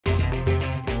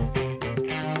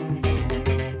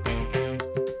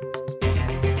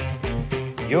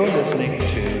You're listening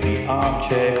to the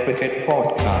Armchair Cricket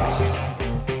Podcast.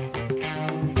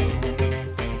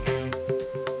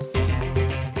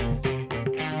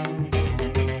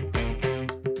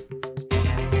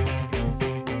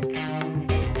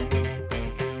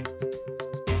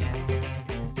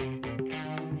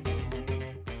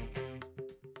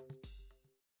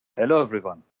 Hello,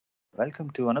 everyone. Welcome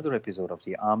to another episode of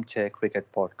the Armchair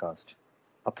Cricket Podcast,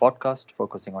 a podcast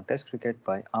focusing on Test cricket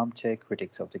by armchair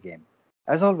critics of the game.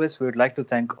 As always, we would like to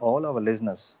thank all our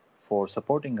listeners for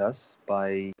supporting us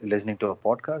by listening to our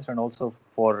podcast and also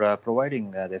for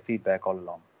providing their feedback all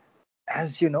along.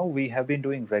 As you know, we have been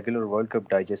doing regular World Cup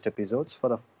Digest episodes for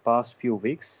the past few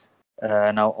weeks.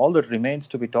 Now, all that remains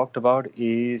to be talked about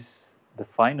is the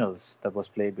finals that was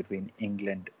played between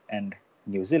England and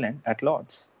New Zealand at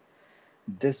Lord's.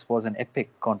 This was an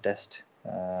epic contest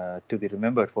to be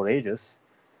remembered for ages.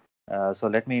 So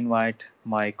let me invite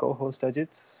my co-host Ajit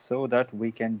so that we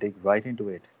can dig right into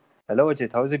it. Hello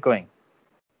Ajit, how's it going?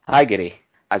 Hi, Giri.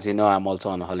 As you know, I'm also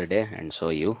on a holiday, and so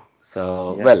are you.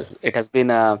 So, Yeah. well, it has been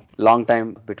a long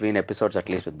time between episodes, at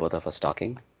least with both of us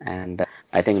talking. And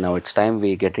I think now it's time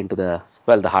we get into the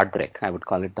heartbreak. I would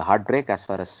call it the heartbreak as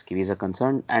far as Kiwis are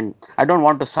concerned. And I don't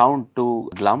want to sound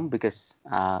too glum because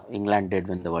England did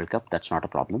win the World Cup. That's not a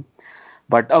problem.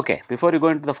 But okay, before you go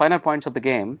into the final points of the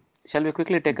game, shall we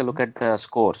quickly take a look at the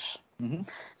scores? Mm-hmm.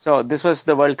 So this was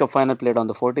the World Cup final played on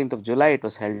the 14th of July. It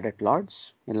was held at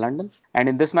Lord's in London. And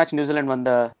in this match, New Zealand won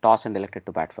the toss and elected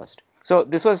to bat first. So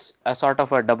this was a sort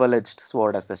of a double-edged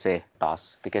sword, as they say,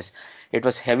 toss, because it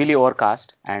was heavily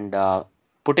overcast and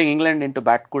putting England into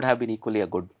bat could have been equally a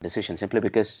good decision, simply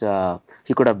because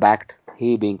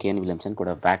he being Kane Williamson, could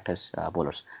have backed his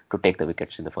bowlers to take the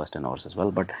wickets in the first 10 overs as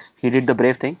well. But he did the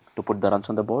brave thing to put the runs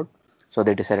on the board. So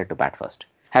they decided to bat first.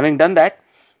 Having done that,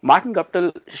 Martin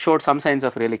Guptill showed some signs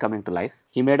of really coming to life.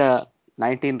 He made a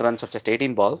 19 runs of just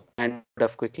 18 ball and would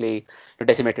have quickly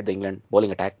decimated the England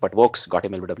bowling attack, but Vokes got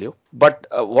him LBW. But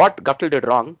what Guptill did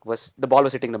wrong was the ball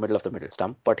was hitting the middle of the middle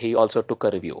stump, but he also took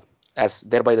a review, as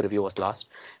thereby the review was lost,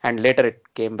 and later it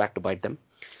came back to bite them.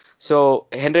 So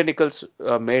Henry Nicholls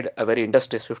made a very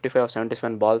industrious 55 of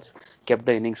 77 balls, kept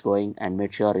the innings going, and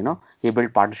made sure he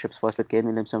built partnerships first with Kane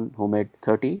Williamson, who made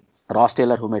 30. Ross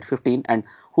Taylor, who made 15, and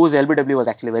whose LBW was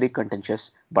actually very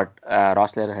contentious, but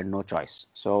Ross Taylor had no choice.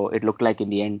 So it looked like in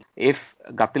the end, if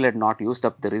Guptill had not used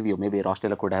up the review, maybe Ross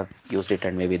Taylor could have used it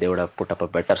and maybe they would have put up a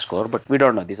better score, but we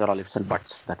don't know. These are all ifs and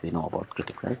buts that we know about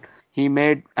cricket, right? He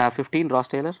made 15, Ross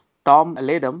Taylor. Tom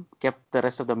Latham kept the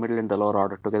rest of the middle and the lower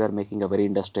order together, making a very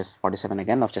industrious 47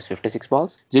 again of just 56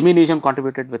 balls. Jimmy Neesham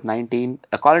contributed with 19.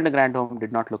 Colin de Grandhomme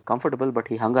did not look comfortable, but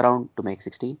he hung around to make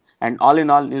 16. And all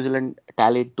in all, New Zealand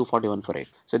tallied 241 for 8.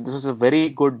 So this was a very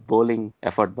good bowling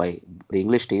effort by the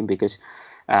English team, because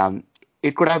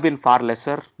it could have been far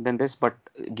lesser than this, but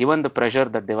given the pressure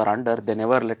that they were under, they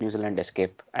never let New Zealand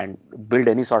escape and build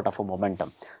any sort of a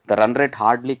momentum. The run rate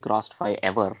hardly crossed 5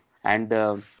 ever. And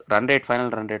the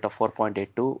final run rate of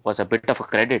 4.82 was a bit of a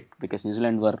credit, because New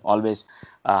Zealand were always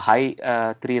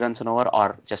high 3 runs an over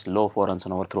or just low 4 runs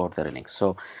an over throughout their innings.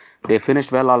 So they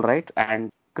finished well, all right.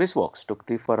 And Chris Vokes took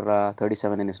 3 for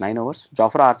 37 in his 9 overs.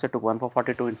 Jofra Archer took 1 for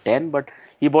 42 in 10, but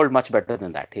he bowled much better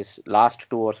than that. His last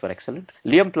 2 overs were excellent.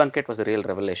 Liam Plunkett was a real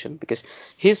revelation, because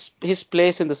his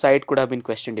place in the side could have been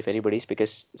questioned if anybody's,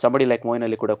 because somebody like Moeen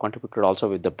Ali could have contributed also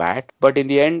with the bat. But in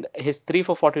the end, his 3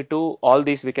 for 42, all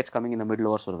these wickets coming in the middle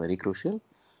overs were very crucial.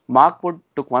 Mark Wood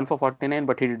took 1 for 49,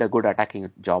 but he did a good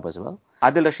attacking job as well.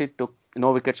 Adil Rashid took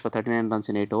no wickets for 39 runs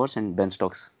in 8 overs, and Ben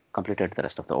Stokes completed the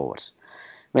rest of the overs.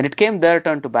 When it came their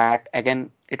turn to bat, again,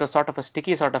 it was sort of a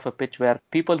sticky sort of a pitch where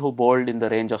people who bowled in the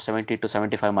range of 70 to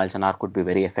 75 miles an hour could be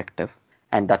very effective.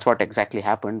 And that's what exactly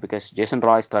happened, because Jason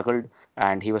Roy struggled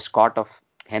and he was caught off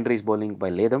Henry's bowling by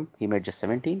Latham. He made just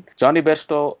 17. Johnny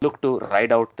Bairstow looked to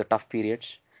ride out the tough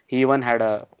periods. He even had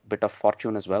a bit of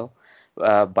fortune as well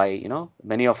by,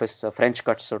 many of his French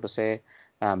cuts, so to say,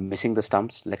 missing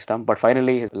the leg stump. But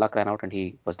finally, his luck ran out and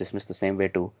he was dismissed the same way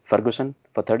to Ferguson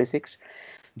for 36.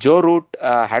 Joe Root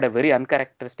had a very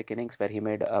uncharacteristic innings where he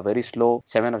made a very slow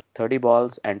 7 of 30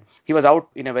 balls, and he was out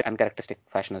in a very uncharacteristic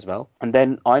fashion as well. And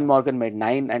then Owen Morgan made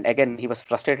 9, and again he was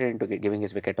frustrated into giving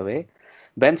his wicket away.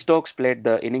 Ben Stokes played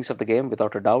the innings of the game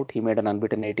without a doubt. He made an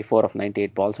unbeaten 84 of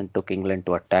 98 balls and took England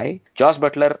to a tie. Josh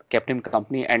Butler kept him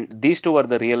company, and these two were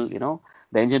the real,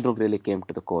 the engine room really came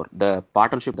to the core. The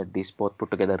partnership that these both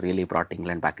put together really brought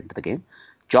England back into the game.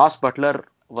 Josh Butler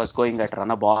was going at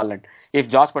run a ball, and if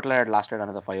Josh Butler had lasted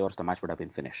another 5 hours, the match would have been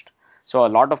finished. So a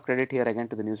lot of credit here again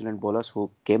to the New Zealand bowlers who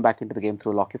came back into the game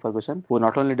through Lockie Ferguson, who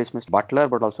not only dismissed Butler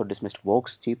but also dismissed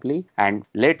Vokes cheaply, and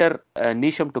later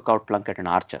Neesham took out Plunkett and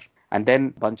Archer, and then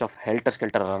bunch of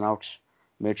helter-skelter runouts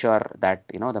made sure that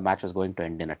the match was going to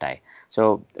end in a tie.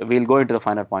 So we'll go into the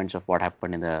final points of what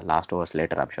happened in the last overs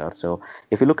later, I'm sure. So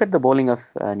if you look at the bowling of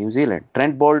New Zealand,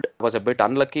 Trent bowled was a bit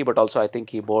unlucky, but also I think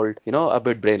he bowled a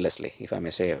bit brainlessly, if I may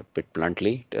say a bit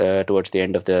bluntly, towards the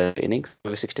end of the innings.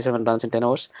 67 runs in 10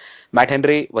 overs. Matt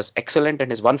Henry was excellent, and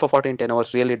his 1 for 40 in 10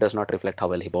 overs really does not reflect how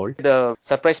well he bowled. The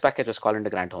surprise package was Colin de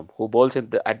Grandhomme, who bowls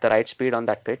at the right speed on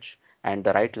that pitch and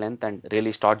the right length and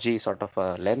really stodgy sort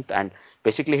of length, and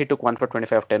basically he took 1 for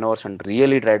 25 of 10 overs and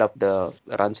really dried up the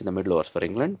runs in the middle overs for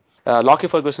England. Lockie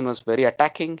Ferguson was very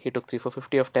attacking. He took 3 for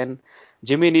 50 of 10.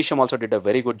 Jimmy Neesham also did a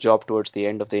very good job towards the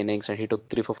end of the innings, and he took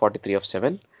 3 for 43 of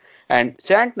 7. And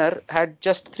Santner had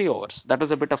just 3 overs. That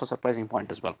was a bit of a surprising point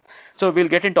as well. So we'll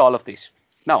get into all of these.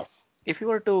 Now, if you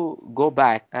were to go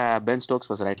back, Ben Stokes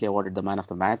was rightly awarded the man of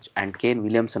the match, and Kane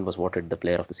Williamson was voted the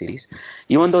player of the series.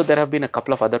 Even though there have been a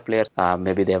couple of other players,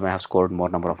 maybe they may have scored more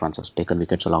number of runs or taken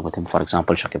wickets along with him. For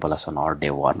example, Shakib Al Hasan or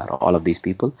Dave Warner, or all of these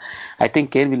people. I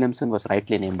think Kane Williamson was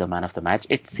rightly named the man of the match.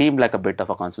 It seemed like a bit of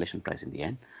a consolation prize in the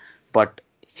end, but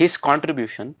his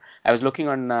contribution, I was looking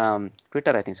on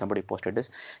Twitter, I think somebody posted this.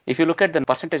 If you look at the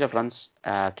percentage of runs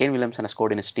Kane Williamson has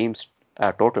scored in his team's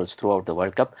totals throughout the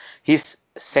World Cup, he's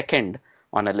second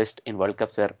on a list in World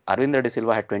Cups where Arvinder De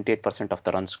Silva had 28% of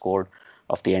the runs scored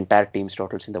of the entire team's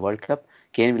totals in the World Cup.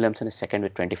 Kane Williamson is second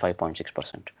with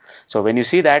 25.6%. So when you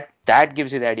see that, that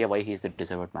gives you the idea why he's the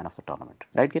deserved man of the tournament.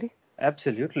 Right, Giri?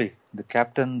 Absolutely. The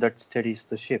captain that steadies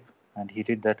the ship. And he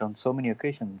did that on so many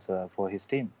occasions for his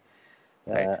team.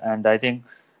 Right. And I think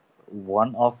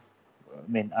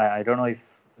I don't know if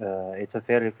it's a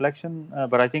fair reflection,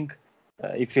 but I think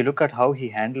if you look at how he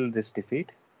handled this defeat,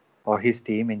 or his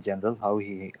team in general,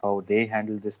 how they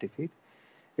handled this defeat,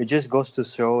 it just goes to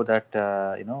show that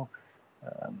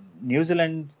New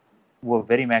Zealand were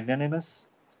very magnanimous,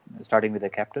 starting with the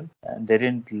captain, and they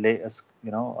didn't lay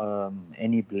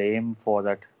any blame for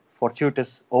that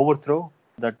fortuitous overthrow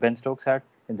that Ben Stokes had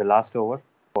in the last over.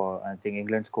 I think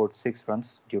England scored 6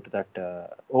 runs due to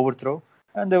that overthrow,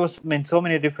 and there was so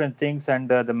many different things, and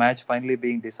the match finally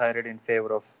being decided in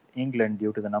favor of England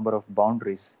due to the number of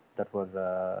boundaries that were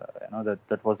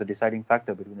that was the deciding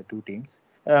factor between the two teams.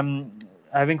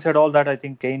 Having said all that, I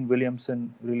think Kane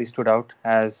Williamson really stood out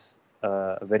as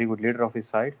a very good leader of his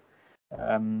side,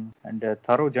 and a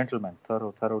thorough gentleman,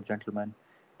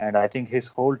 and I think his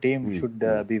whole team should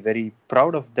be very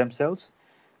proud of themselves,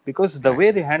 because the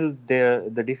way they handled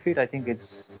the defeat, I think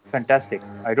it's fantastic.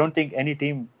 I don't think any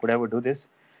team could ever do this.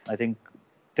 I think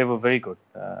they were very good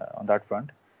on that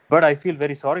front. But I feel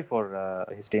very sorry for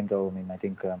his team, though. I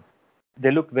think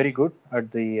they looked very good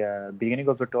at the beginning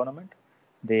of the tournament.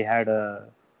 They had,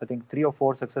 I think, 3 or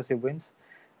 4 successive wins,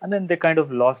 and then they kind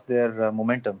of lost their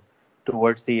momentum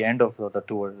towards the end of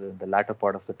the latter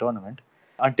part of the tournament,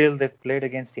 until they played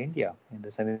against India in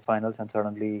the semi-finals, and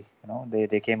suddenly,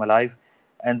 they came alive.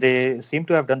 And they seem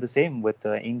to have done the same with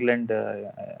England,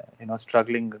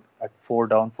 struggling at 4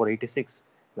 down for 86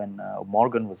 when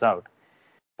Morgan was out,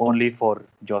 only for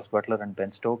Joss Butler and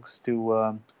Ben Stokes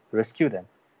to rescue them.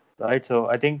 Right. So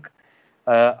I think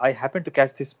I happened to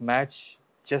catch this match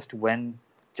just when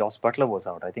Joss Butler was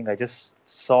out. I think I just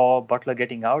saw Butler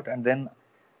getting out, and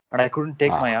I couldn't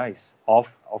take my eyes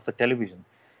off the television,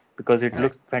 because it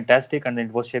looked fantastic, and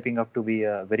it was shaping up to be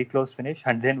a very close finish.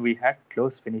 And then we had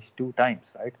close finish 2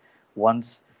 times, right?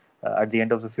 Once at the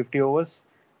end of the 50 overs,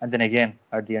 and then again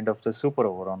at the end of the super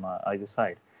over on either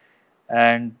side.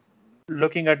 And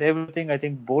looking at everything, I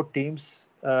think both teams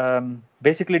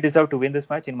basically deserve to win this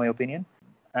match, in my opinion.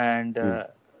 And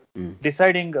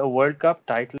deciding a World Cup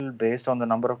title based on the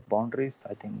number of boundaries,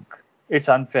 I think it's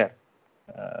unfair.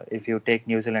 If you take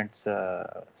New Zealand's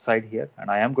side here, and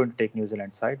I am going to take New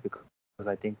Zealand's side because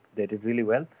I think they did really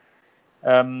well.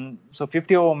 So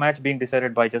 50-over match being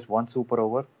decided by just 1 super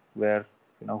over, where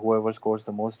whoever scores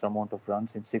the most amount of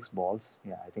runs in 6 balls.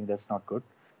 Yeah, I think that's not good.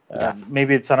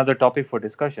 Maybe it's another topic for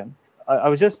discussion. I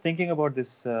was just thinking about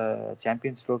this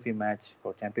Champions Trophy match,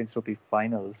 or Champions Trophy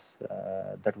finals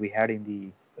that we had in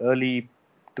the early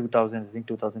 2000s, I think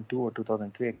 2002 or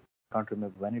 2003. I can't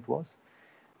remember when it was.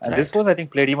 And this was, I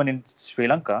think, played even in Sri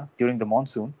Lanka during the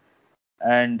monsoon.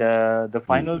 And the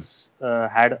finals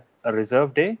had a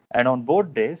reserve day. And on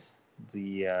both days,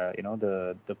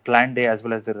 the planned day as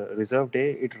well as the reserve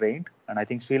day, it rained. And I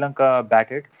think Sri Lanka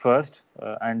batted first,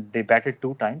 and they batted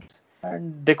 2 times.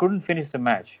 And they couldn't finish the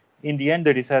match. In the end,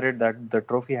 they decided that the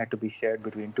trophy had to be shared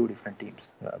between 2 different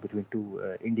teams, between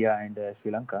India and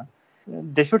Sri Lanka.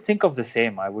 They should think of the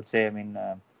same, I would say. I mean,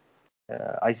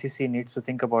 ICC needs to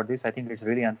think about this. I think it's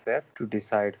really unfair to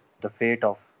decide the fate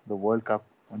of the World Cup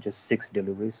on just 6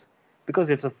 deliveries, because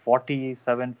it's a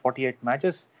 47, 48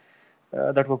 matches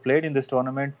that were played in this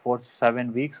tournament for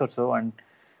 7 weeks or so, and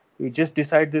we just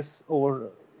decide this over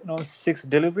 6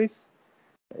 deliveries.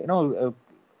 You know,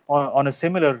 on a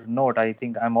similar note, I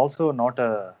think I'm also not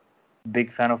a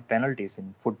big fan of penalties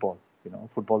in football.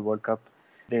 Football World Cup,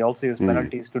 they also use Mm.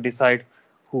 penalties to decide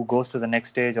who goes to the next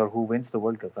stage or who wins the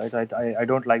World Cup, right? I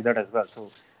don't like that as well. So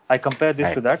I compare this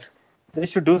Right. to that. They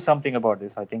should do something about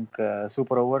this. I think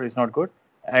super over is not good.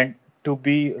 And to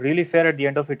be really fair at the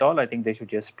end of it all, I think they should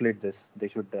just split this. They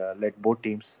should let both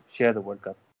teams share the World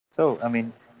Cup. So, I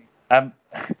mean, I'm,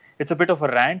 it's a bit of a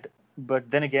rant,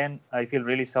 but then again, I feel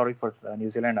really sorry for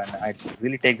New Zealand, and I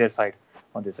really take their side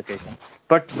on this occasion.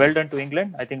 But well done to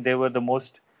England. I think they were the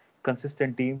most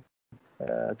consistent team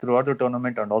throughout the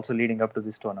tournament and also leading up to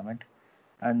this tournament.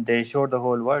 And they showed the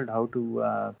whole world how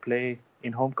to play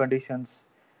in home conditions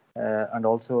and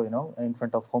also, in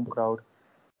front of home crowd,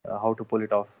 how to pull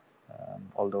it off.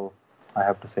 Although I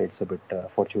have to say it's a bit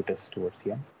fortuitous towards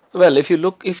the end. Well, if you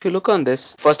look on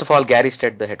this, first of all, Gary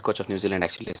Stead, the head coach of New Zealand,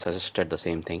 actually suggested the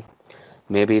same thing.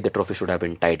 Maybe the trophy should have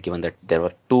been tied, given that there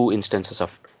were two instances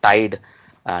of tied,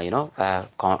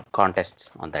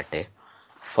 contests on that day.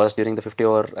 First during the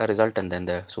 50-over result, and then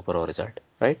the super over result,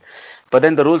 right? But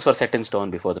then the rules were set in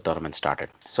stone before the tournament started.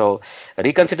 So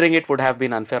reconsidering it would have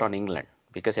been unfair on England,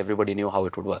 because everybody knew how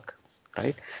it would work,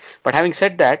 right? But having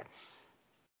said that,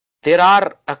 there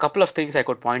are a couple of things I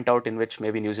could point out in which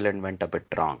maybe New Zealand went a bit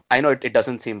wrong. I know it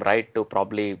doesn't seem right to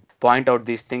probably point out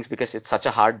these things because it's such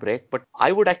a hard break, but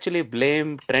I would actually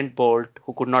blame Trent Bolt,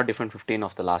 who could not defend 15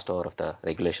 of the last over of the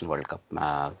regulation World Cup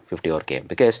 50-over game.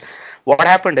 Because what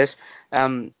happened is,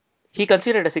 he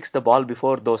conceded a six the ball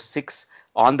before those six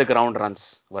on the ground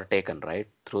runs were taken, right,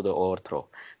 through the overthrow.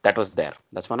 That was there.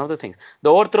 That's one of the things. The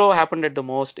overthrow happened at the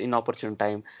most inopportune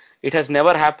time. It has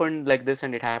never happened like this,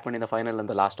 and it happened in the final and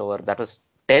the last over. That was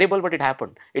terrible, but it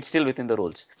happened. It's still within the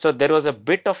rules. So there was a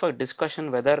bit of a discussion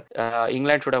whether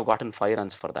England should have gotten 5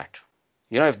 runs for that.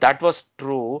 If that was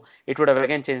true, it would have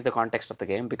again changed the context of the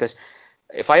game, because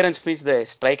 5 runs means the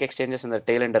strike exchanges and the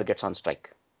tailender gets on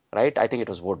strike, right? I think it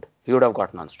was Wood. He would have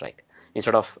gotten on strike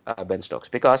instead of Ben Stokes,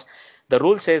 because the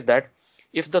rule says that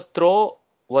if the throw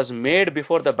was made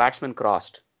before the batsman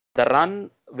crossed, the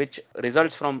run which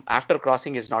results from after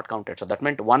crossing is not counted. So that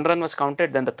meant 1 run was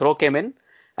counted, then the throw came in,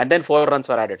 and then 4 runs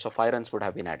were added. So 5 runs would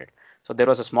have been added. So there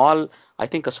was a small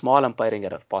umpiring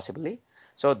error possibly.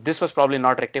 So this was probably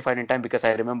not rectified in time, because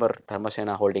I remember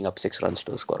Dharmasena holding up 6 runs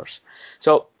to the scorers.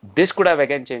 So this could have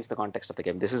again changed the context of the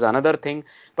game. This is another thing.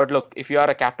 But look, if you are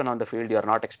a captain on the field, you are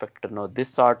not expected to know this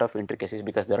sort of intricacies,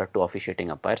 because there are two officiating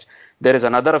umpires. There is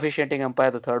another officiating umpire,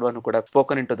 the third one, who could have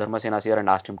spoken into Dharmasena's ear and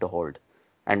asked him to hold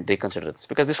and reconsider this,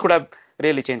 because this could have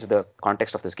really changed the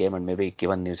context of this game and maybe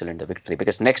given New Zealand the victory,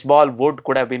 because next ball Wood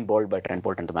could have been bowled by Trent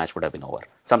Bolt and the match would have been over.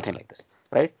 Something like this,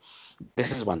 right?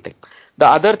 This is one thing. The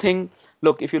other thing,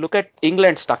 look, if you look at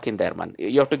England stuck in there, man,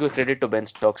 you have to give credit to Ben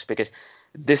Stokes, because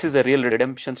this is a real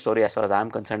redemption story as far as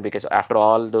I'm concerned, because after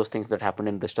all those things that happened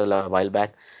in Bristol a while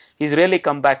back, he's really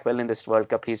come back well in this World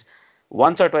Cup. He's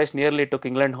once or twice nearly took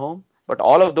England home, but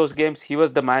all of those games, he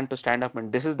was the man to stand up,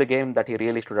 and this is the game that he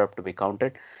really stood up to be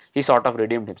counted. He sort of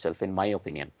redeemed himself, in my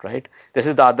opinion, right? This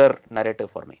is the other narrative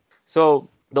for me. So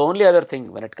the only other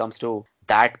thing when it comes to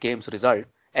that game's result,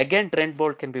 again, Trent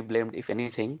Bolt can be blamed, if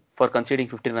anything, for conceding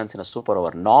 15 runs in a super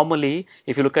over. Normally,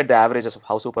 if you look at the averages of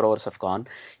how super overs have gone,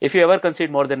 if you ever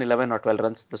concede more than 11 or 12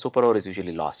 runs, the super over is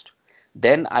usually lost.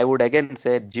 Then I would again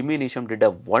say Jimmy Neesham did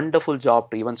a wonderful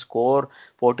job to even score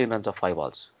 14 runs of 5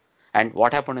 balls. And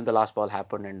what happened in the last ball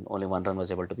happened, and only 1 run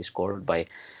was able to be scored by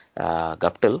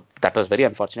Guptill. That was very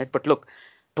unfortunate. But look,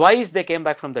 twice they came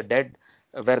back from the dead,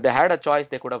 where they had a choice,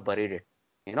 they could have buried it.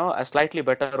 A slightly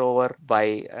better over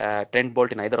by Trent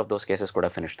Bolt in either of those cases could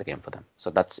have finished the game for them. So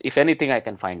that's, if anything, I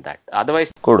can find that.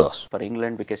 Otherwise, kudos for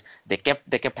England, because they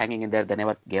kept hanging in there. They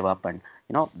never gave up, and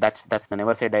that's the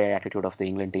never say die attitude of the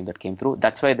England team that came through.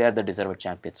 That's why they are the deserved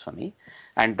champions for me,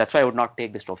 and that's why I would not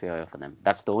take this trophy away from them.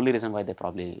 That's the only reason why they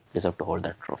probably deserve to hold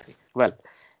that trophy. Well,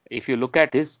 if you look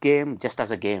at this game just as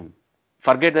a game,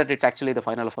 forget that it's actually the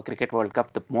final of a cricket World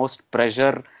Cup, the most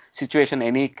pressure situation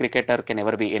any cricketer can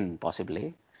ever be in,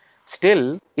 possibly.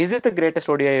 Still, is this the greatest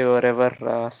ODI you've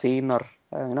ever seen or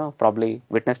probably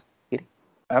witnessed?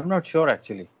 I'm not sure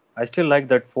actually. I still like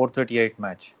that 438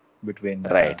 match between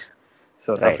Right.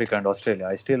 South Right. Africa and Australia.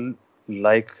 I still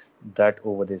like that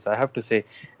over this. I have to say,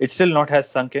 it still not has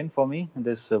sunk in for me in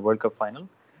this World Cup final.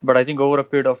 But I think over a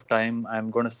period of time, I'm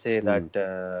going to say Hmm.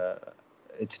 that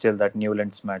it's still that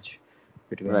Newlands match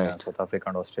between Right. South Africa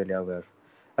and Australia, where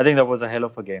I think that was a hell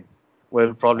of a game.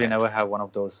 We'll probably Right. never have one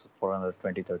of those for another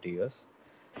 20, 30 years.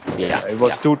 Yeah. It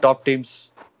was Yeah. two top teams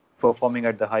performing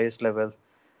at the highest level.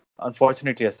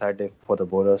 Unfortunately, a sad day for the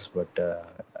bowlers, but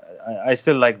I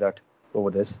still like that over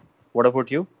this. What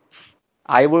about you?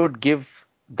 I would give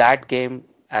that game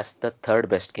as the third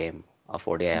best game of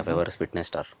ODI I've Mm-hmm. ever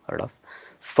witnessed or heard of.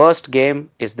 First game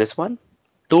is this one,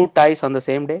 two ties on the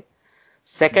same day.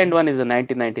 Second one is the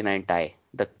 1999 tie,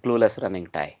 the clueless running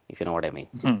tie, if you know what I mean.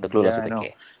 The Mm-hmm. clueless Yeah, I with a know.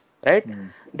 K, right? Mm.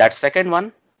 That second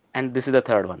one, and this is the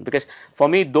third one. Because for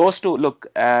me, those two, look,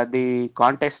 the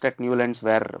contest at Newlands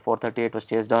where 438 was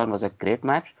chased down was a great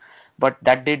match, but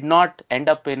that did not end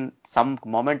up in some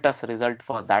momentous result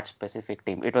for that specific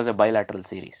team. It was a bilateral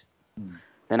series. Mm.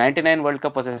 The 99 World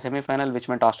Cup was a semi-final, which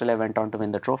meant Australia went on to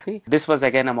win the trophy. This was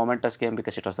again a momentous game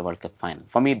because it was the World Cup final.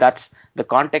 For me, that's the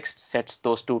context sets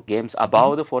those two games Mm-hmm.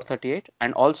 above the 438,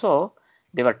 and also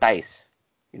they were ties.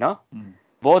 You know, Mm.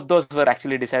 both those were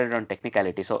actually decided on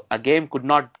technicality. So a game could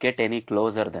not get any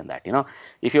closer than that. You know,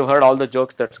 if you've heard all the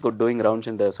jokes that's good doing rounds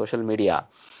in the social media,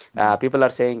 Mm. people are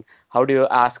saying, how do you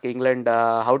ask England,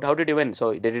 how did you win?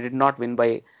 So they did not win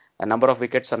by a number of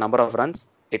wickets or number of runs.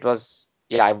 It was,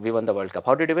 yeah, we won the World Cup.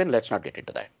 How did you win? Let's not get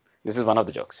into that. This is one of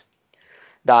the jokes.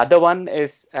 The other one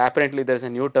is apparently there's a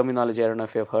new terminology. I don't know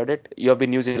if you've heard it. You have been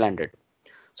New Zealanded.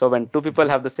 So when two people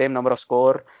Mm-hmm. have the same number of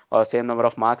score or same number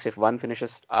of marks, if one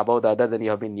finishes above the other, then you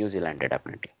have been New Zealanded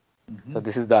apparently. Mm-hmm. So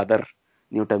this is the other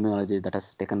new terminology that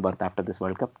has taken birth after this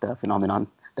World Cup, the phenomenon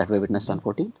that we witnessed Mm-hmm.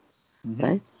 on 14th, Mm-hmm.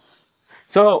 right?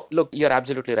 So look, you're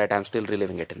absolutely right. I'm still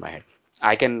reliving it in my head.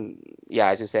 I can, yeah,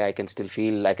 as you say, I can still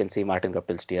feel, I can see Martin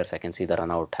Guptill's tears. I can see the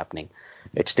run out happening.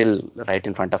 It's still right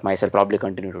in front of me. I'll probably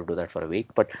continue to do that for a week.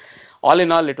 But all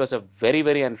in all, it was a very,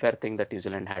 very unfair thing that New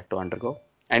Zealand had to undergo.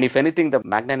 And if anything, the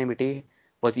magnanimity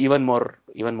was even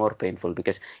more painful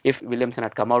because if Williamson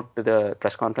had come out to the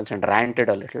press conference and ranted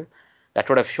a little, that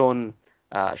would have shown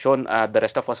the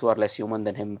rest of us who are less human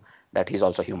than him that he's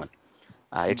also human.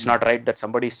 It's Mm. not right that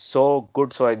somebody so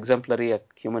good, so exemplary a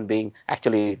human being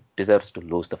actually deserves to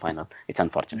lose the final. It's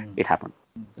unfortunate. Mm. It happened,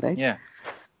 right? Yeah.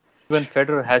 Even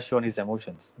Federer has shown his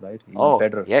emotions, right? Even Oh,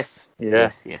 Federer. yes, Yeah.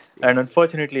 yes, yes, And yes.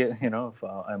 unfortunately,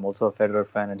 I'm also a Federer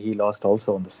fan, and he lost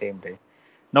also on the same day.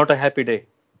 Not a happy day.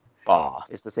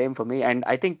 It's the same for me. And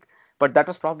I think, but that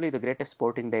was probably the greatest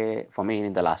sporting day for me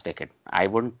in the last decade. I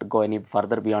wouldn't go any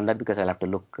further beyond that because I'll have to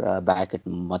look back at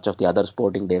much of the other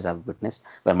sporting days I've witnessed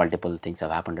where multiple things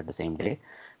have happened at the same day.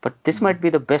 But this Mm. might be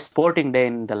the best sporting day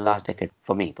in the last decade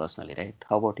for me personally, right?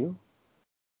 How about you?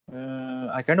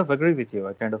 I kind of agree with you.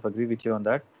 I kind of agree with you on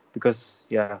that because,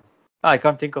 yeah, I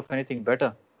can't think of anything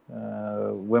better.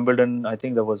 Wimbledon, I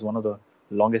think that was one of the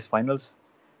longest finals,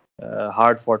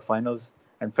 hard-fought finals,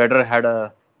 and Federer had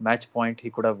a match point. He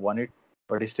could have won it,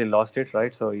 but he still lost it,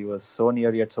 right? So he was so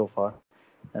near yet so far,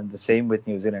 and the same with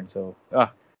New Zealand. So,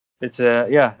 it's a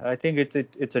yeah. I think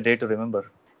it's a day to remember.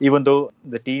 Even though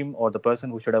the team or the person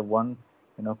who should have won,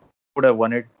 could have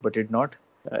won it, but did not.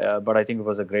 But I think it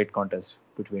was a great contest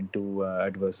between two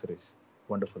adversaries.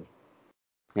 Wonderful.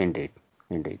 Indeed,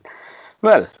 indeed.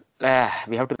 Well,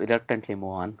 we have to reluctantly move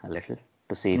on a little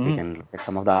to see if we Hmm. can look at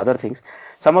some of the other things,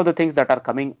 some of the things that are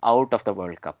coming out of the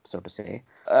World Cup, so to say.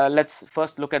 Let's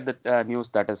first look at the news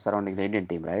that is surrounding the Indian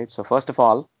team, right? So, first of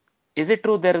all, is it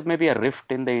true there may be a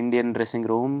rift in the Indian dressing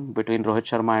room between Rohit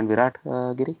Sharma and Virat,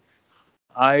 Giri?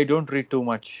 I don't read too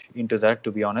much into that,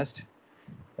 to be honest,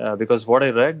 because what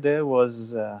I read there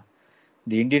was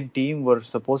the Indian team were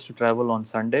supposed to travel on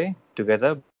Sunday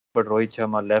together, but Rohit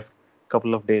Sharma left a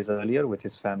couple of days earlier with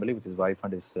his family, with his wife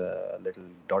and his little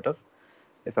daughter.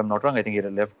 If I'm not wrong, I think he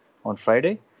had left on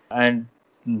Friday. And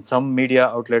some media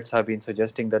outlets have been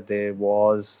suggesting that there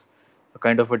was a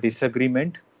kind of a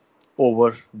disagreement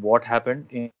over what happened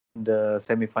in the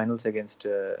semi-finals against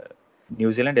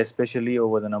New Zealand, especially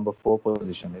over the number 4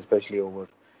 position, especially over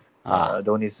Ah,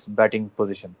 Dhoni's batting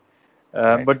position.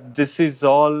 right. But this is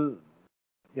all,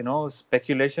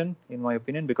 speculation in my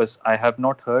opinion, because I have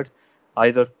not heard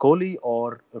either Kohli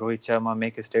or Rohit Sharma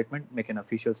make an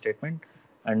official statement,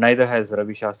 and neither has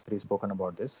Ravi Shastri spoken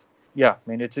about this. Yeah, I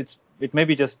mean it may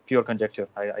be just pure conjecture.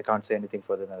 I can't say anything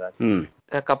further than that.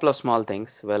 A couple of small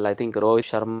things. Well, I think Rohit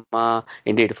Sharma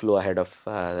indeed flew ahead of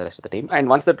the rest of the team. And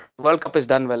once the World Cup is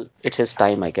done, well, it's his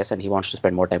time, I guess, and he wants to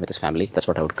spend more time with his family. That's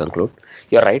what I would conclude.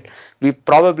 You're right. We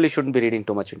probably shouldn't be reading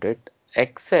too much into it,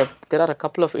 except there are a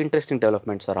couple of interesting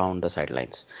developments around the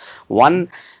sidelines. Hmm. One,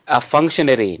 a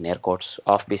functionary, in air quotes,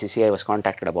 of BCCI was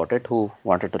contacted about it, who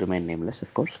wanted to remain nameless,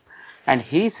 of course. And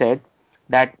he said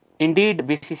that indeed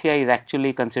BCCI is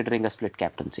actually considering a split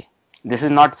captaincy. This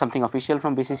is not something official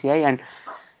from BCCI, and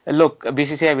look,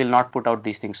 BCCI will not put out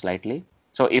these things lightly.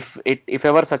 So if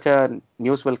ever such a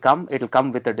news will come, it will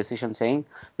come with a decision saying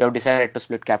we have decided to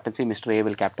split captaincy. Mr. A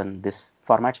will captain this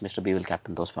formats, Mr. B will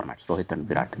captain those formats, Rohit and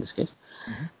Virat in this case.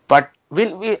 Mm-hmm. But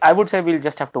I would say we'll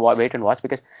just have to wait and watch,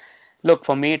 because look,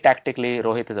 for me tactically,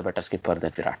 Rohit is a better skipper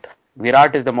than Virat.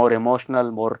 Virat is the more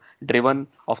emotional, more driven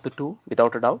of the two,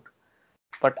 without a doubt.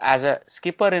 But as a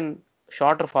skipper in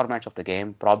shorter formats of the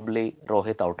game, probably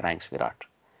Rohit outranks Virat.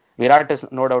 Virat is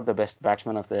no doubt the best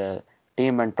batsman of the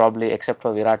team, and probably except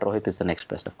for Virat, Rohit is the next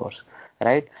best, of course,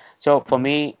 right? So for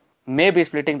me, maybe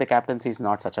splitting the captaincy is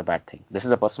not such a bad thing. This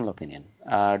is a personal opinion.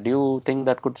 Do you think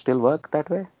that could still work that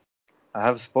way? I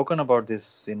have spoken about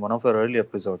this in one of our early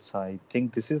episodes. I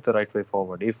think this is the right way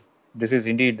forward. If this is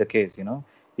indeed the case,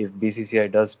 if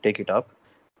BCCI does take it up,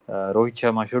 Rohit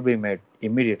Sharma should be made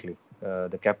immediately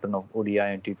the captain of ODI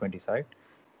and T20 side,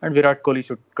 and Virat Kohli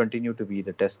should continue to be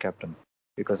the Test captain,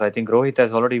 because I think Rohit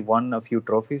has already won a few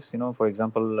trophies. For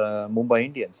example, Mumbai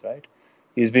Indians, right?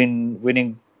 He's been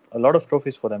winning a lot of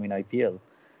trophies for them in IPL.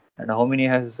 And how many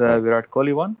has Virat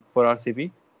Kohli won for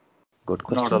RCB? Good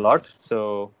question. Not a lot.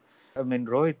 So, I mean,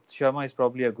 Rohit Sharma is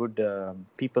probably a good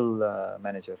people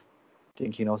manager. I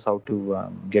think he knows how to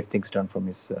get things done from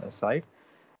his side.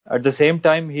 At the same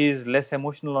time, he is less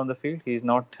emotional on the field. He's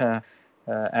not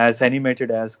as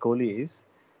animated as Kohli is.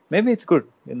 Maybe it's good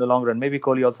in the long run. Maybe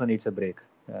Kohli also needs a break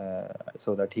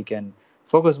so that he can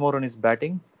focus more on his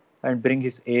batting and bring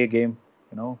his A game,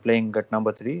 playing at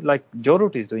number 3, like Joe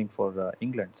Root is doing for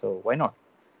England. So why not?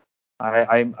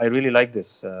 I really like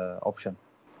this option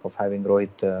of having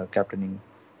Rohit captaining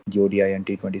the ODI and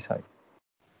T20 side.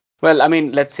 Well, I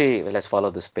mean, let's see. Let's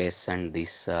follow the space and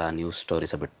these news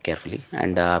stories a bit carefully,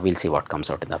 and we'll see what comes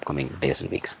out in the upcoming days and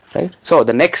weeks, right? So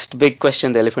the next big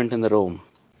question, the elephant in the room,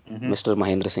 Mr.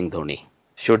 Mahendra Singh Dhoni.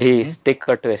 Should he stick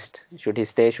or twist? Should he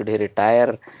stay? Should he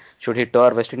retire? Should he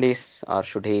tour West Indies, or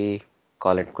should he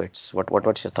call it quits?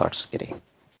 What's your thoughts, Carey?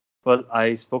 Well,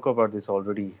 I spoke about this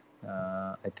already.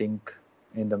 I think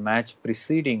in the match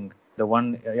preceding the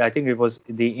one, I think it was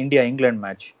the India-England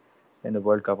match in the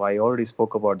World Cup. I already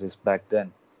spoke about this back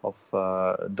then, of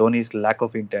Dhoni's lack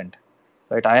of intent.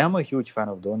 Right, I am a huge fan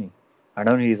of Dhoni. I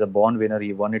know he's a born winner.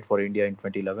 He won it for India in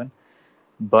 2011,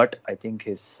 but I think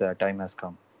his time has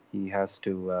come. He has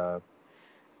to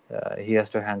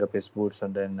hang up his boots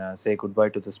and then say goodbye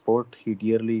to the sport he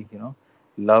dearly,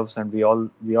 loves, and we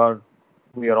are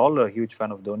all a huge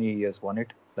fan of Dhoni. He has won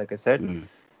it, like I said.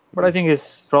 But I think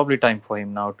it's probably time for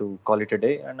him now to call it a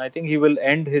day. And I think he will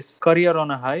end his career on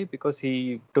a high, because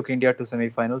he took India to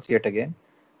semi-finals yet again.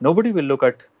 Nobody will look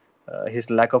at his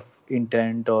lack of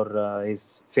intent, or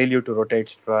his failure to rotate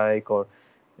strike, or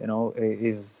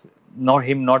is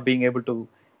not being able to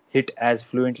hit as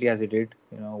fluently as he did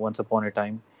once upon a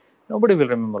time. Nobody will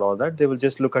remember all that. They will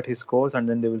just look at his scores, and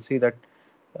then they will see that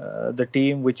the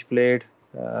team which played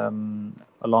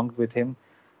along with him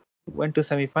went to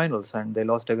semi-finals, and they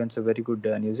lost against a very good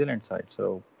New Zealand side.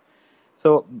 So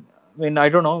I mean, I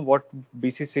don't know what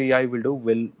BCCI will do.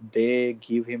 Will they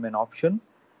give him an option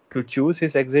to choose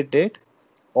his exit date,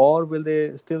 or will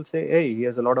they still say, hey, he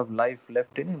has a lot of life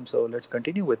left in him, so let's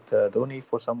continue with Dhoni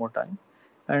for some more time,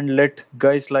 and let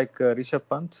guys like Rishabh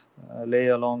Pant lay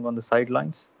along on the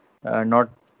sidelines, not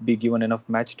be given enough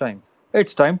match time?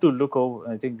 It's time to look over.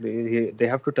 I think they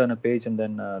have to turn a page and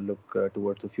then look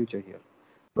towards the future here.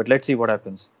 But let's see what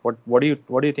happens. What do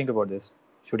you think about this?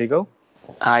 Should he go?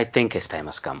 I think his time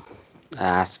has come.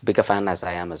 As big a fan as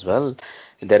I am as well,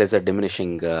 there is a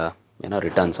diminishing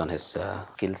returns on his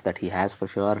skills that he has for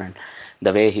sure, and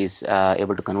the way he's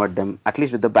able to convert them, at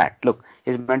least with the bat. Look,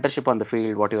 his mentorship on the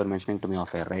field, what you were mentioning to me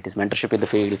off air, right? His mentorship in the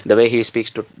field, the way he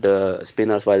speaks to the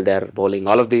spinners while they're bowling,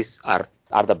 all of these are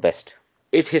the best.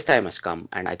 His time has come,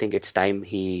 and I think it's time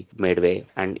he made way.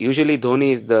 And usually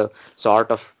Dhoni is the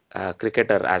sort of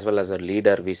cricketer as well as a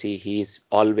leader. We see he's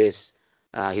always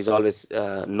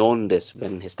known this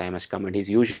when his time has come, and he's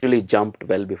usually jumped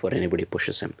well before anybody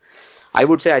pushes him. I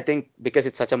would say, I think because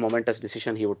it's such a momentous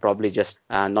decision, he would probably just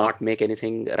not make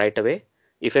anything right away.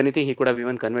 If anything, he could have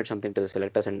even conveyed something to the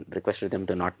selectors and requested them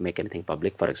to not make anything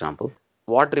public, for example.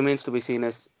 What remains to be seen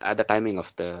is at the timing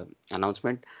of the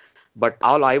announcement. But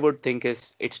all I would think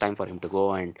is it's time for him to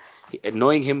go, and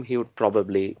knowing him, he would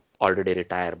probably already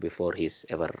retire before he's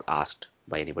ever asked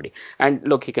by anybody. And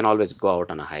look, he can always go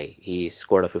out on a high. He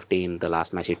scored a 15 the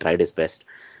last match. He tried his best.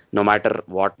 No matter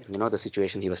what, the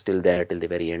situation, he was still there till the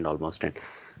very end almost. And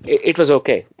it was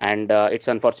okay. And it's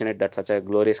unfortunate that such a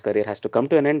glorious career has to come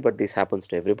to an end, but this happens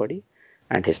to everybody.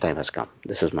 And his time has come.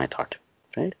 This was my thought,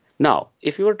 right? Now,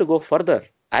 if you were to go further,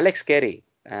 Alex Carey,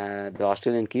 the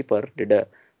Australian keeper, did a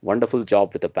wonderful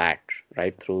job with the bat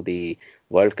right through the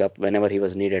World Cup. Whenever he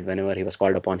was needed, whenever he was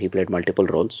called upon, he played multiple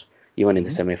roles, even in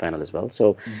the Mm-hmm. semi-final as well.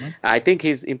 So Mm-hmm. I think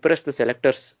he's impressed the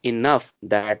selectors enough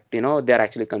that they're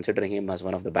actually considering him as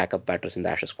one of the backup batters in the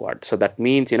Ashes squad. So that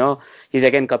means he's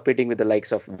again competing with the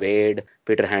likes of Wade,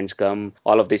 Peter Handscomb,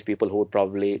 all of these people who would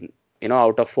probably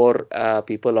out of four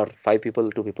people or five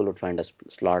people, two people would find a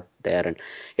slot there. And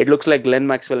it looks like Glenn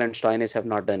Maxwell and Stoinis have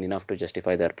not done enough to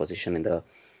justify their position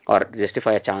or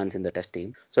justify a chance in the test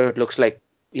team. So it looks like,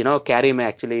 Carey may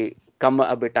actually come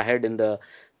a bit ahead in the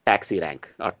taxi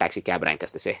rank or taxi cab rank,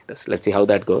 as they say. Let's see how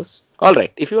that goes. All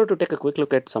right. If you were to take a quick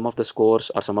look at some of the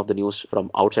scores or some of the news from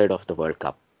outside of the World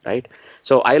Cup, right?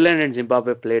 So Ireland and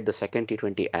Zimbabwe played the second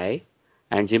T20I,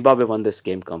 and Zimbabwe won this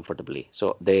game comfortably.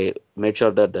 So they made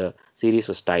sure that the series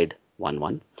was tied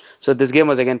 1-1. So this game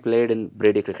was again played in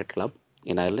Brady Cricket Club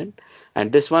in Ireland,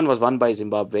 and this one was won by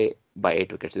Zimbabwe by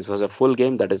 8 wickets. This was a full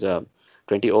game, that is a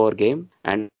 20-over game,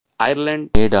 and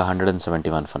Ireland made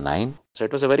 171 for 9. So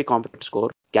it was a very competitive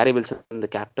score. Gary Wilson, the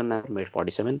captain, made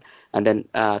 47, and then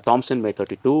Thompson made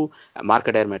 32, Mark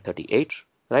Adair made 38.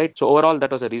 Right. So overall,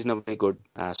 that was a reasonably good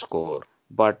score.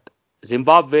 But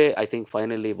Zimbabwe, I think,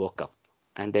 finally woke up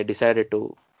and they decided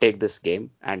to take this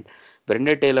game. And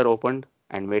Brendan Taylor opened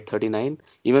and made 39,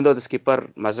 even though the skipper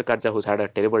Mazzucatza, who's had a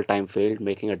terrible time, failed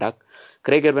making a duck.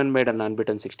 Craig Irwin made an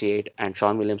unbeaten 68 and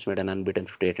Sean Williams made an unbeaten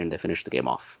 58, and they finished the game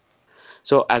off.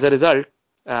 So as a result,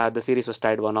 the series was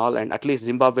tied 1-1, and at least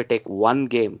Zimbabwe take one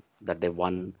game that they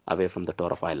won away from the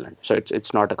Tour of Ireland. So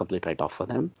it's not a complete write-off for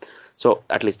them. So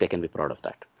at least they can be proud of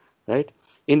that, right?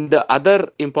 In the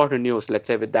other important news, let's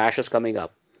say with the Ashes coming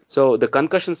up, so the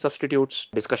concussion substitutes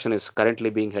discussion is currently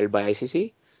being held by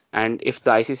ICC. And if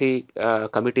the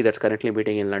ICC committee that's currently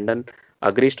meeting in London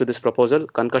agrees to this proposal,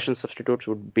 concussion substitutes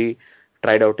would be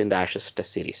tried out in the Ashes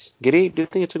Test series. Giri, do you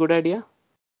think it's a good idea?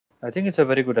 I think it's a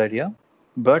very good idea.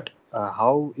 But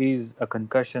how is a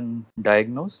concussion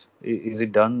diagnosed? Is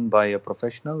it done by a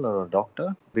professional or a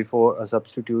doctor before a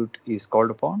substitute is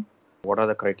called upon? What are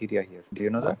the criteria here? Do you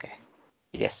know that? Okay.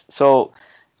 Yes. So,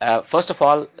 first of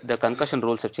all, the concussion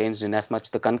rules have changed in as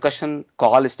much the concussion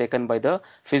call is taken by the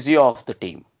physio of the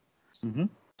team. Mm-hmm.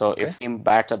 So, Okay. if team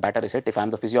bats, a batter is hit, if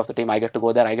I'm the physio of the team, I get to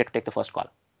go there, I get to take the first call.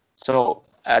 So,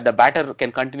 the batter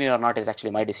can continue or not is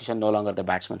actually my decision, no longer the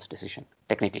batsman's decision,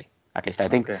 technically. At least I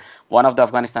think one of the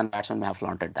Afghanistan batsmen may have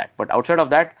flaunted that. But outside of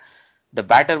that, the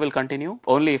batter will continue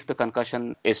only if the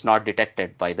concussion is not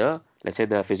detected by let's say,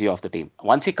 the physio of the team.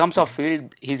 Once he comes off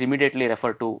field, he's immediately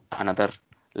referred to another,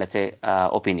 let's say,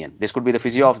 opinion. This could be the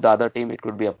physio of the other team. It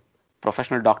could be a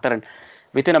professional doctor. And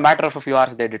within a matter of a few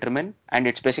hours, they determine. And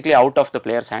it's basically out of the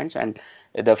player's hands. And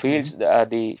the fields,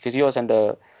 the physios and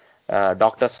the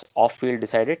doctors off field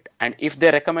decide it. And if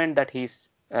they recommend that he's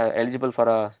eligible for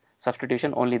a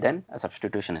substitution, only then a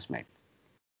substitution is made.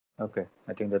 Okay,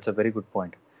 I think that's a very good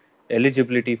point.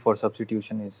 Eligibility for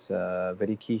substitution is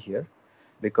very key here,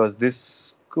 because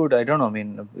this could, I don't know, I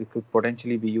mean, it could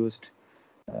potentially be used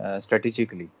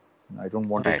strategically. I don't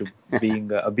want it to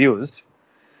being abused.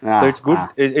 So it's good.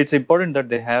 It's important that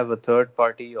they have a third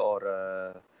party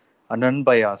or an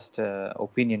unbiased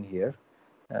opinion here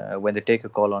when they take a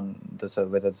call on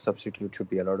whether the substitute should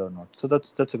be allowed or not. So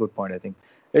that's a good point, I think.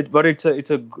 But it's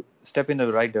a step in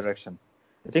the right direction.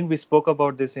 I think we spoke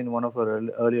about this in one of our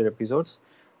earlier episodes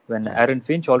when Aaron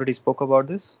Finch already spoke about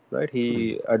this, right?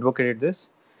 He advocated this.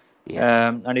 Yes.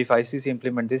 And if ICC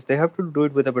implement this, they have to do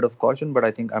it with a bit of caution, but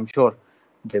I'm sure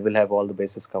they will have all the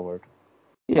bases covered.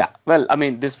 Yeah, well, I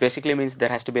mean, this basically means there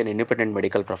has to be an independent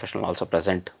medical professional also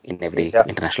present in every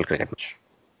international cricket match.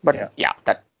 But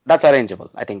that's arrangeable.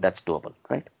 I think that's doable,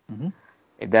 right? Mm-hmm.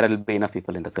 If there will be enough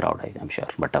people in the crowd, I'm sure.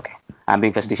 But okay, I'm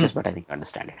being facetious, but I think I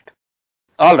understand it.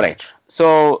 All right.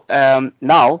 So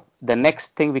now the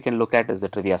next thing we can look at is the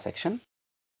trivia section.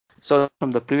 So from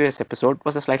the previous episode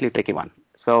was a slightly tricky one.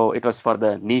 So it was for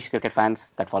the niche cricket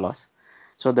fans that follow us.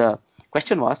 So the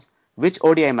question was, which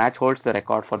ODI match holds the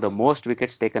record for the most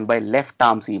wickets taken by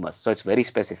left-arm seamers? So it's very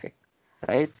specific,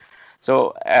 right?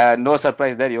 So no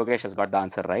surprise there, Yogesh has got the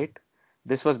answer right.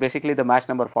 This was basically the match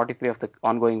number 43 of the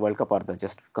ongoing World Cup, or the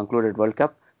just concluded World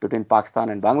Cup between Pakistan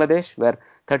and Bangladesh, where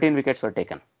 13 wickets were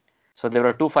taken. So there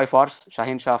were 2 5-4s.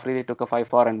 Shaheen Shah Afridi took a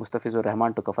 5-4 and Mustafizur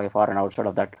Rahman took a 5-4, and outside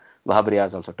of that, Wahab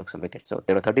Riaz also took some wickets. So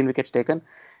there were 13 wickets taken.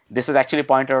 This was actually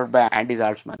pointed out by Andy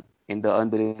Zaltzman in the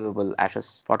Unbelievable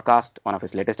Ashes podcast, one of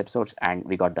his latest episodes, and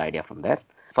we got the idea from there.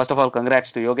 First of all,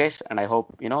 congrats to Yogesh, and I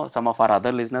hope some of our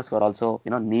other listeners who are also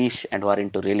niche and who are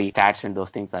into really stats and those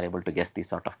things are able to guess these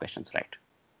sort of questions right.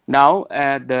 Now,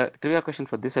 the trivia question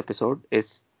for this episode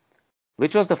is,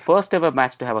 Which was the first ever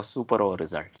match to have a super over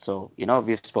result? So,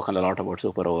 we've spoken a lot about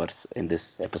super overs in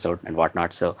this episode and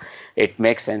whatnot. So it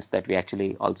makes sense that we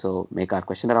actually also make our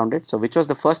question around it. So which was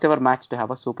the first ever match to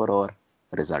have a super over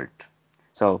result?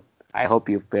 So I hope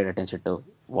you've paid attention to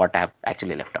what I have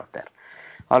actually left out there.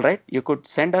 All right. You could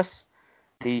send us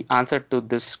the answer to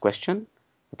this question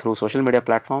through social media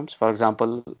platforms. For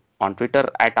example, on Twitter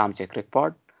at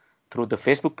armchair.cricket, through the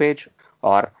Facebook page,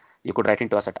 or you could write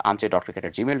into us at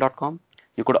armchair.cricket@gmail.com.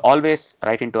 You could always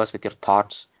write into us with your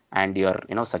thoughts and your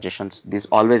suggestions. These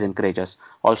always encourage us.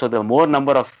 Also, the more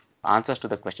number of answers to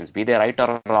the questions, be they right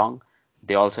or wrong,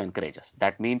 they also encourage us.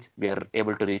 That means we are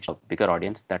able to reach a bigger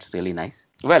audience. That's really nice.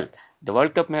 Well, the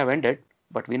World Cup may have ended,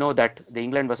 but we know that the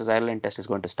England versus Ireland test is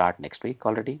going to start next week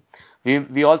already.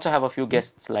 We also have a few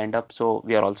guests lined up, so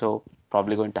we are also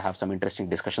probably going to have some interesting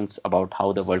discussions about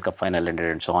how the World Cup final ended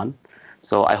and so on.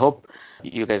 So I hope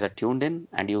you guys are tuned in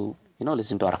and you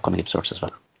listen to our upcoming episodes as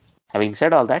well. Having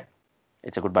said all that,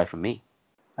 it's a goodbye from me.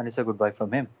 And it's a goodbye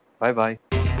from him. Bye bye.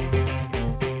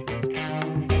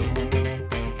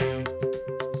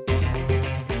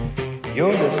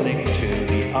 You're listening to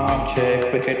the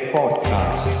Armchair Cricket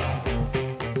Podcast.